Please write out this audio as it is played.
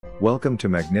Welcome to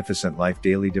Magnificent Life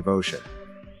Daily Devotion.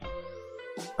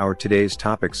 Our today's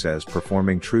topic says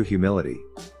Performing True Humility,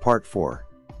 Part 4.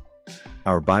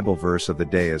 Our Bible verse of the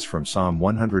day is from Psalm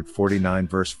 149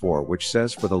 verse 4, which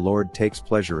says, "For the Lord takes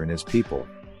pleasure in his people.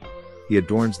 He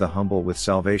adorns the humble with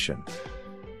salvation."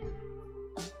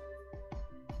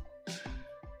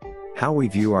 How we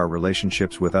view our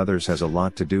relationships with others has a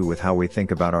lot to do with how we think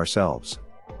about ourselves.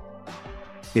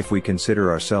 If we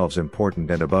consider ourselves important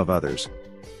and above others,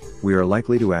 we are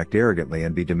likely to act arrogantly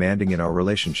and be demanding in our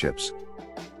relationships.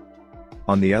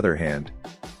 On the other hand,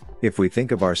 if we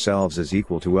think of ourselves as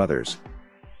equal to others,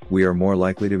 we are more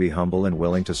likely to be humble and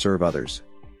willing to serve others.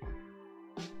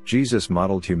 Jesus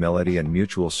modeled humility and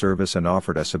mutual service and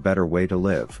offered us a better way to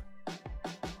live.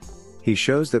 He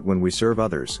shows that when we serve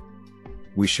others,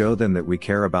 we show them that we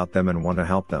care about them and want to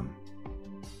help them.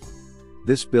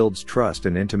 This builds trust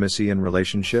and intimacy in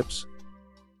relationships.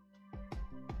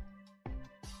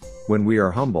 When we are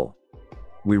humble,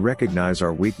 we recognize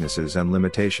our weaknesses and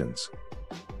limitations.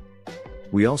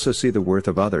 We also see the worth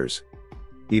of others,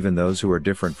 even those who are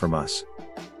different from us.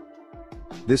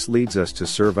 This leads us to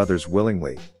serve others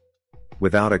willingly,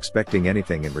 without expecting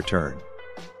anything in return.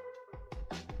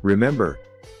 Remember,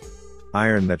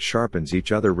 iron that sharpens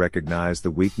each other. Recognize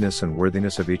the weakness and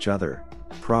worthiness of each other.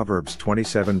 Proverbs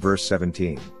 27 verse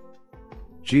 17.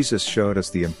 Jesus showed us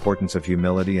the importance of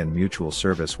humility and mutual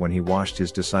service when he washed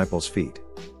his disciples' feet.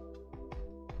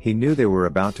 He knew they were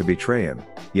about to betray him,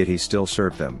 yet he still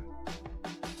served them.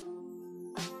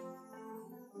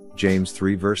 James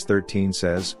 3 verse 13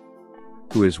 says,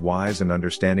 "Who is wise and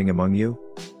understanding among you?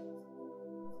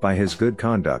 By his good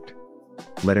conduct,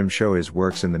 let him show his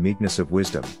works in the meekness of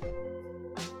wisdom."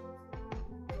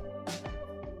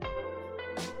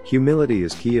 Humility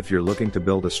is key if you're looking to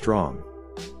build a strong,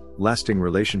 lasting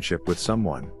relationship with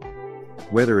someone,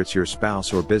 whether it's your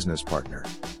spouse or business partner.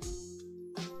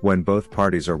 When both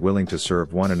parties are willing to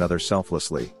serve one another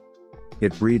selflessly,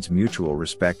 it breeds mutual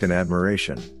respect and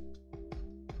admiration.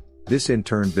 This in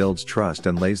turn builds trust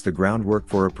and lays the groundwork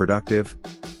for a productive,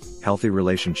 healthy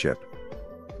relationship.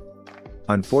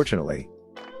 Unfortunately,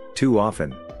 too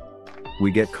often, we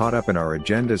get caught up in our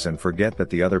agendas and forget that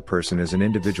the other person is an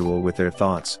individual with their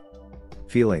thoughts,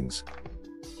 feelings,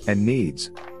 and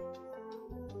needs.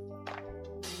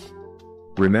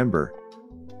 Remember,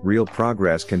 real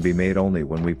progress can be made only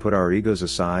when we put our egos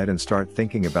aside and start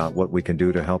thinking about what we can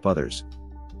do to help others.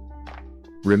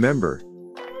 Remember,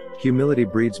 humility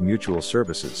breeds mutual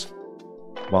services,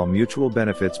 while mutual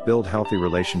benefits build healthy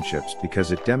relationships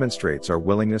because it demonstrates our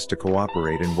willingness to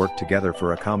cooperate and work together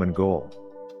for a common goal.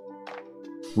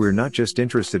 We're not just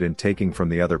interested in taking from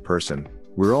the other person,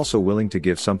 we're also willing to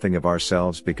give something of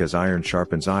ourselves because iron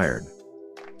sharpens iron.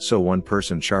 So one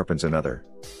person sharpens another.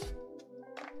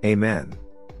 Amen.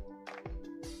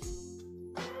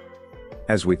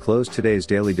 As we close today's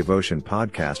daily devotion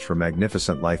podcast for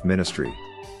Magnificent Life Ministry,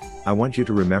 I want you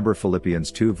to remember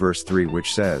Philippians 2 verse 3,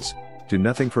 which says, "Do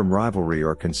nothing from rivalry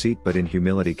or conceit, but in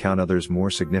humility count others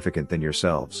more significant than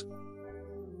yourselves."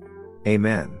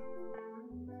 Amen.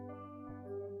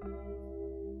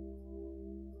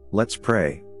 Let's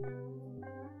pray.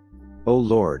 O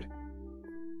Lord,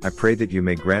 I pray that you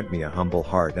may grant me a humble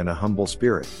heart and a humble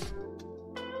spirit.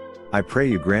 I pray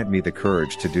you grant me the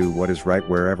courage to do what is right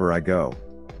wherever I go.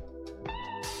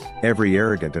 Every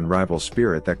arrogant and rival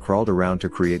spirit that crawled around to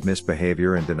create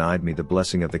misbehavior and denied me the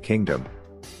blessing of the kingdom,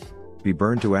 be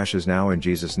burned to ashes now in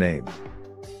Jesus' name.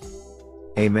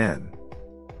 Amen.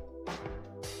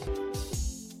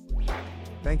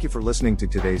 Thank you for listening to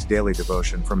today's daily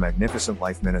devotion from Magnificent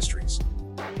Life Ministries.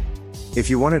 If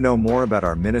you want to know more about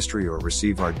our ministry or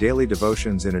receive our daily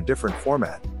devotions in a different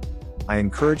format, I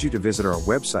encourage you to visit our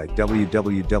website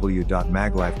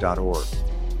www.maglife.org,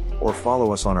 or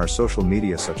follow us on our social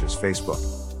media such as Facebook,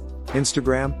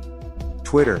 Instagram,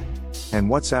 Twitter, and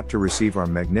WhatsApp to receive our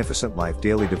Magnificent Life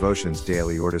daily devotions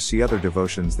daily or to see other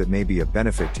devotions that may be a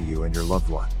benefit to you and your loved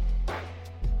one.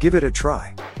 Give it a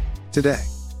try today.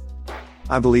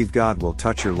 I believe God will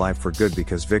touch your life for good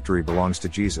because victory belongs to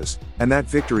Jesus, and that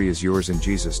victory is yours in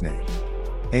Jesus' name.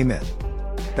 Amen.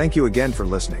 Thank you again for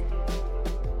listening.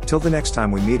 Till the next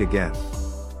time we meet again,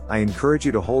 I encourage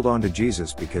you to hold on to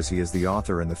Jesus because he is the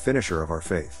author and the finisher of our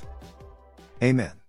faith. Amen.